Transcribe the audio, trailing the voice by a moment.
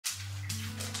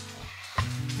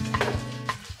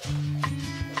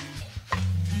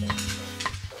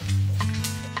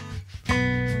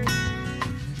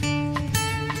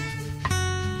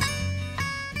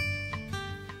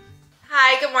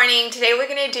morning. Today we're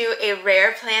going to do a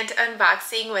rare plant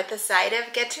unboxing with a side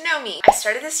of get to know me. I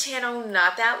started this channel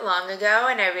not that long ago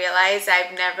and I realized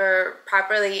I've never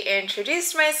properly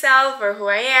introduced myself or who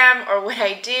I am or what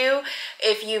I do.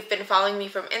 If you've been following me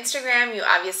from Instagram, you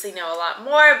obviously know a lot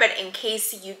more, but in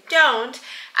case you don't,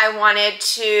 I wanted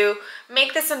to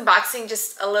make this unboxing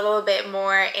just a little bit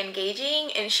more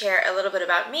engaging and share a little bit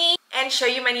about me and show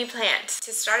you my new plant.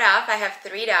 To start off, I have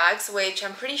 3 dogs, which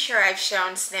I'm pretty sure I've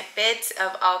shown snippets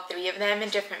of all 3 of them in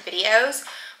different videos.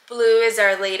 Blue is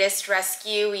our latest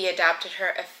rescue. We adopted her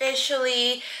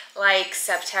officially like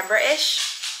September-ish.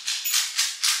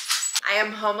 I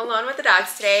am home alone with the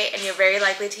dogs today and you're very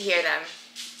likely to hear them,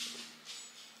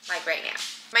 like right now.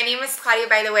 My name is Claudia,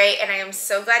 by the way, and I am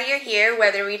so glad you're here,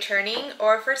 whether returning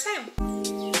or first time.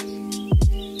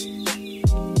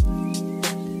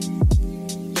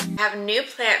 I have new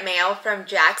plant mail from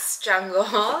Jack's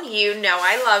Jungle. You know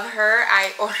I love her.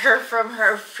 I order from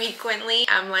her frequently.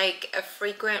 I'm like a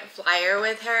frequent flyer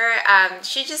with her.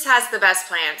 She just has the best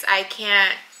plants. I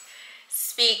can't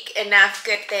speak enough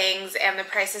good things, and the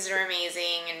prices are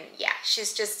amazing. And yeah,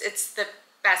 it's the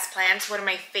best plants. One of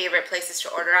my favorite places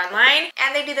to order online.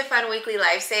 And they do the fun weekly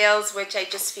live sales, which I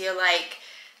just feel like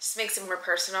just makes it more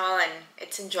personal and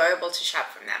it's enjoyable to shop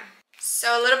from them.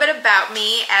 So a little bit about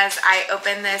me as I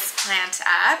open this plant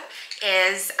up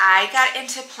is I got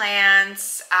into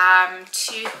plants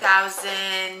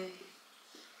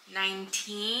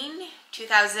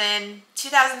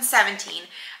 2017.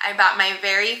 I bought my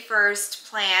very first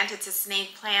plant. It's a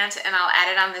snake plant, and I'll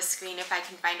add it on the screen if I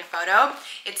can find a photo.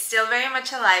 It's still very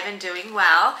much alive and doing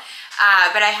well,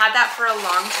 but I had that for a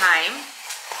long time.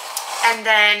 And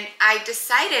then I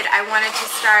decided I wanted to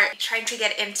start trying to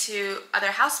get into other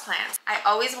houseplants. I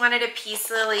always wanted a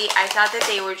peace lily. I thought that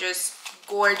they were just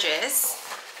gorgeous.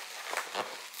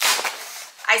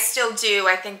 I still do.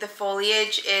 I think the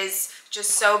foliage is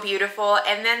just so beautiful.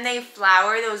 And then they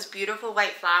flower those beautiful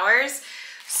white flowers.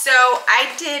 So I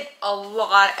did a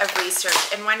lot of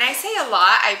research. And when I say a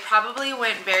lot, I probably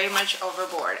went very much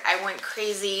overboard. I went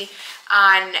crazy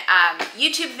on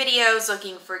YouTube videos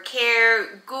looking for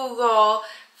care, Google,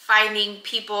 finding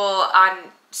people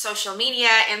on social media,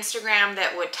 Instagram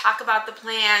that would talk about the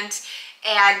plant.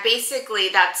 And basically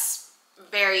that's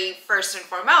very first and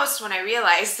foremost when I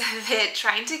realized that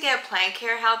trying to get plant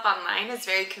care help online is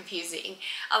very confusing.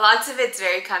 Lots of it's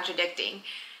very contradicting.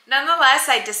 Nonetheless,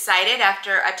 I decided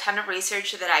after a ton of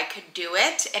research that I could do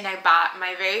it, and I bought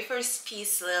my very first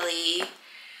peace lily.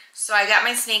 So I got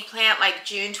my snake plant like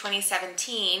June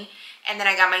 2017, and then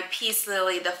I got my peace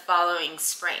lily the following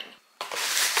spring.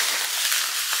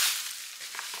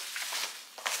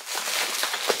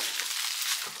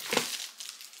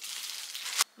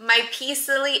 My peace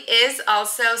lily is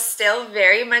also still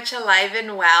very much alive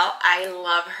and well. I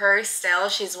love her still.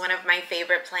 She's one of my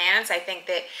favorite plants. I think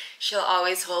that she'll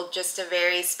always hold just a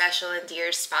very special and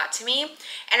dear spot to me.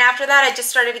 And after that, I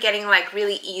just started getting like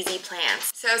really easy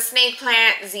plants. So snake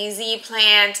plant, ZZ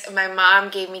plant, my mom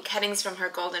gave me cuttings from her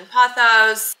golden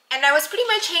pothos, and I was pretty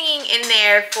much hanging in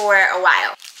there for a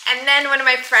while. And then one of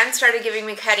my friends started giving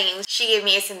me cuttings. She gave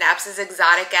me a Synapsis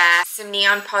exotica, some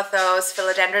neon pothos,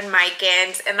 philodendron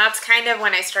micans, and that's kind of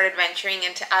when I started venturing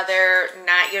into other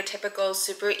not your typical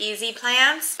super easy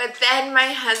plants. But then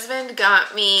my husband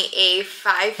got me a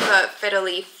 5-foot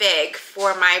fiddly fig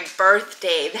for my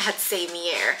birthday that same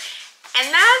year.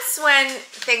 And that's when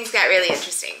things got really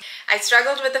interesting. I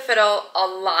struggled with the fiddle a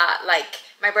lot. Like,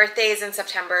 my birthday is in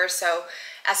September, so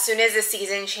as soon as the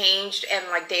season changed and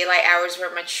like daylight hours were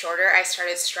much shorter, I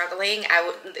started struggling.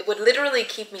 It would literally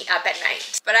keep me up at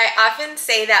night. But I often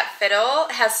say that fiddle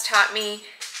has taught me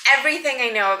everything I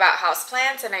know about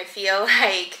houseplants, and I feel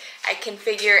like I can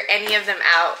figure any of them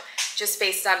out just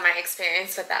based on my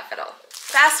experience with that fiddle.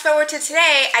 Fast forward to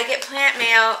today, I get plant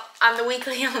mail on the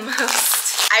weekly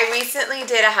almost. I recently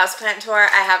did a houseplant tour.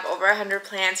 I have over 100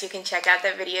 plants. You can check out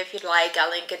that video if you'd like. I'll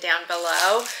link it down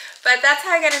below. But that's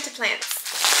how I got into plants.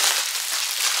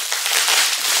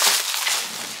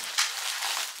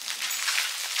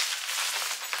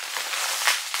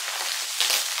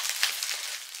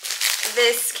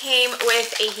 This came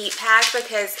with a heat pack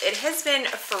because it has been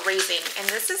freezing, and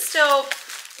this is still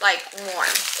like warm.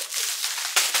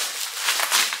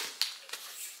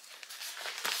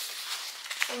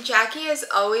 And Jackie is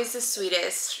always the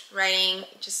sweetest, writing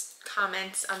just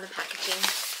comments on the packaging.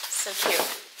 So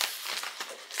cute.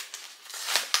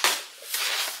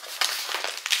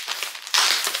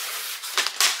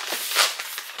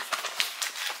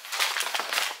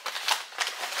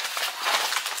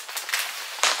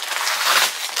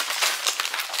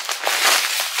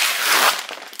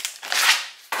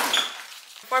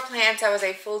 plants, I was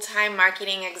a full-time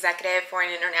marketing executive for an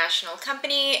international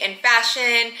company in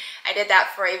fashion. I did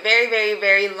that for a very, very,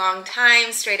 very long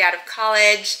time, straight out of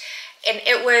college. And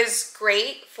it was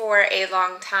great for a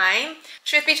long time.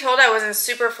 Truth be told, I wasn't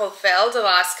super fulfilled the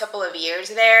last couple of years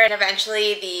there. And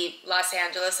eventually the Los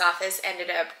Angeles office ended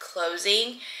up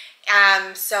closing.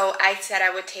 So I said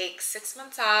I would take 6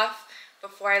 months off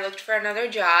before I looked for another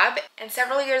job. And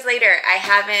several years later, I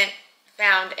haven't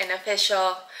found an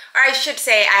official, or I should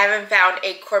say I haven't found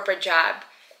a corporate job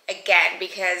again,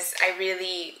 because I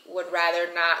really would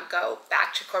rather not go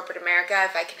back to corporate America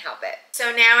if I can help it.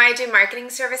 So now I do marketing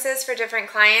services for different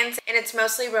clients, and it's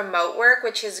mostly remote work,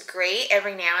 which is great.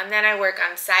 Every now and then I work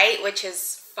on site, which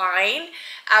is fine,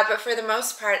 but for the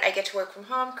most part I get to work from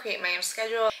home, create my own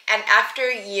schedule. And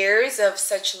after years of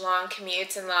such long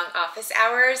commutes and long office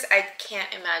hours, I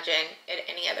can't imagine it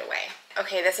any other way.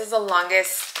 Okay, this is the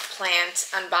longest plant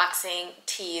unboxing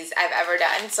tease I've ever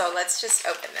done, so let's just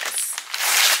open this.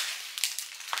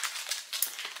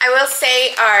 I will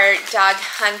say our dog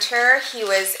Hunter, he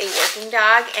was a working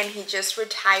dog and he just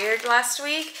retired last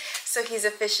week. So he's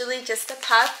officially just a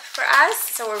pup for us.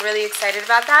 So we're really excited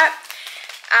about that.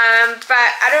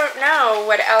 But I don't know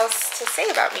what else to say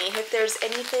about me. If there's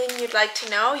anything you'd like to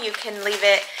know, you can leave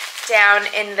it down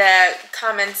in the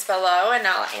comments below and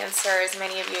I'll answer as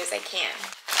many of you as I can.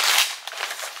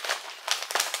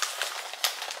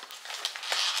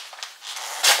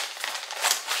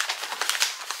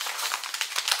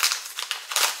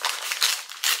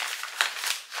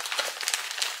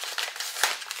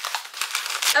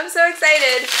 I'm so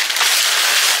excited.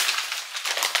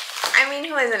 I mean,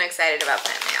 who isn't excited about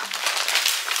plant mail?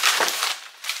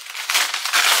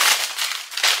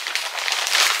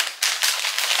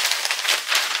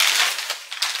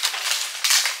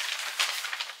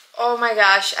 Oh my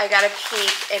gosh, I got a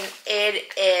peek and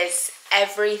it is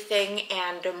everything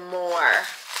and more.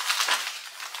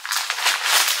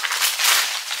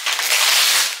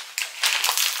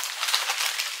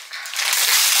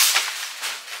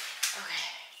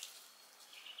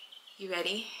 You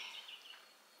ready?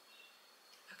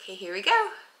 Okay, here we go.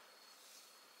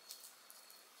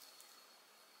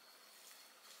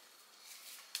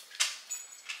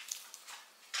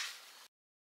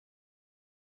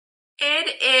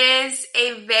 It is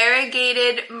a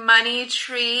variegated money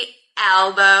tree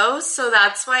albo, so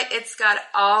that's why it's got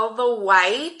all the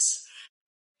white.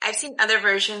 I've seen other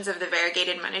versions of the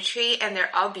variegated money tree and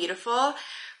they're all beautiful,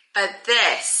 but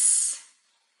this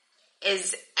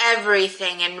is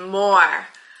everything and more.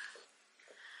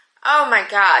 Oh my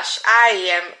gosh,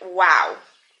 wow.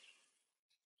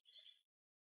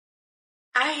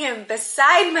 I am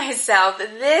beside myself.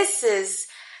 This is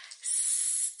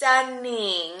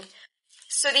stunning.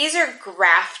 So these are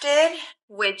grafted,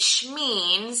 which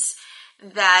means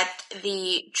that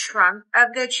the trunk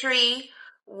of the tree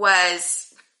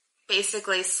was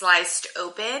basically sliced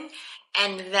open,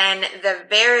 and then the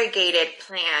variegated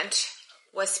plant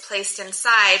was placed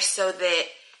inside so that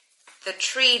the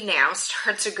tree now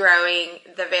starts growing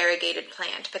the variegated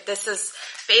plant. But this is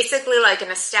basically like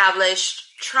an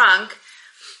established trunk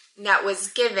that was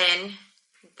given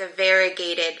the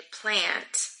variegated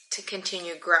plant to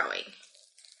continue growing,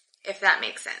 if that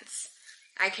makes sense.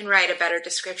 I can write a better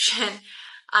description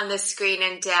on the screen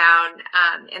and down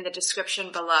in the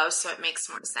description below so it makes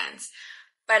more sense.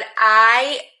 But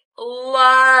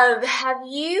have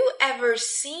you ever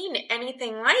seen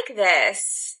anything like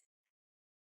this?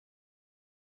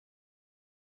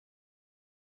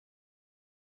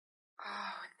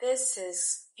 Oh, this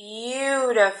is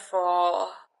beautiful.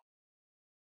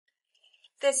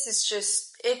 This is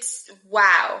just, it's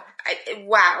wow.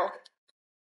 Wow.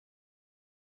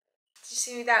 Did you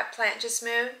see that plant just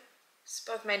move? It's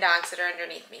both my dogs that are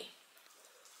underneath me.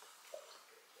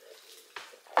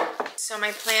 So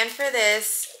my plan for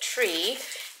this tree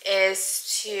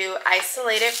is to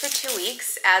isolate it for 2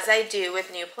 weeks, as I do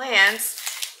with new plants,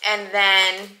 and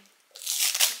then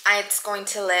it's going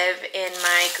to live in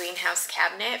my greenhouse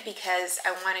cabinet because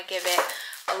I want to give it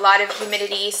a lot of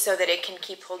humidity so that it can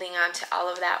keep holding on to all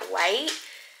of that white.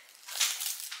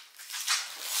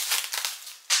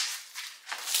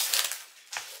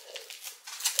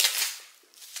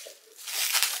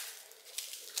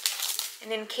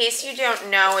 And in case you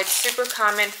don't know, it's super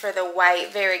common for the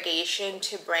white variegation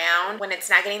to brown when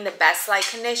it's not getting the best light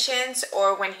conditions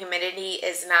or when humidity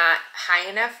is not high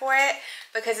enough for it,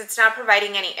 because it's not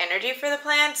providing any energy for the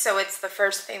plant, so it's the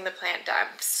first thing the plant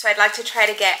dumps. So I'd like to try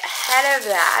to get ahead of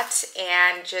that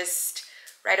and just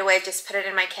right away just put it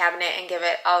in my cabinet and give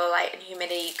it all the light and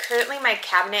humidity. Currently my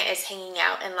cabinet is hanging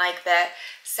out in like the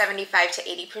 75 to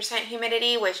 80%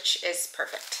 humidity, which is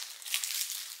perfect.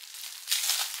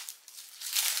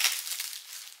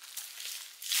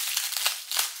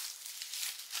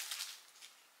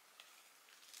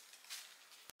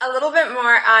 A little bit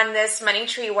more on this money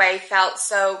tree, why I felt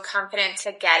so confident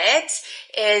to get it,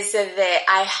 is that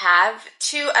I have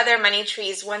two other money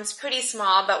trees. One's pretty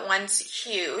small, but one's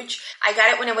huge. I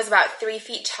got it when it was about 3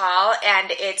 feet tall,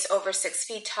 and it's over 6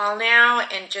 feet tall now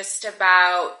in just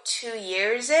about 2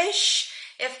 years-ish,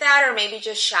 if that, or maybe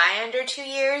just shy under 2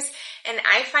 years. And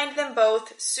I find them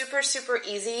both super, super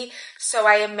easy. So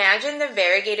I imagine the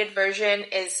variegated version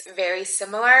is very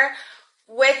similar,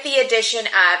 with the addition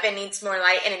of it needs more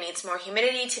light and it needs more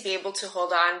humidity to be able to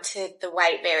hold on to the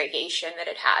white variegation that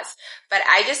it has. But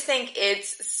I just think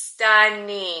it's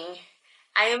stunning.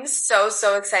 I am so,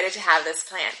 so excited to have this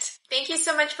plant. Thank you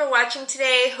so much for watching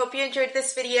today. Hope you enjoyed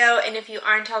this video, and if you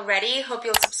aren't already, hope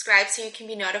you'll subscribe so you can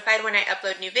be notified when I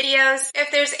upload new videos.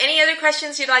 If there's any other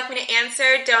questions you'd like me to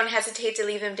answer, don't hesitate to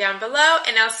leave them down below,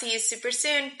 and I'll see you super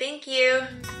soon. Thank you.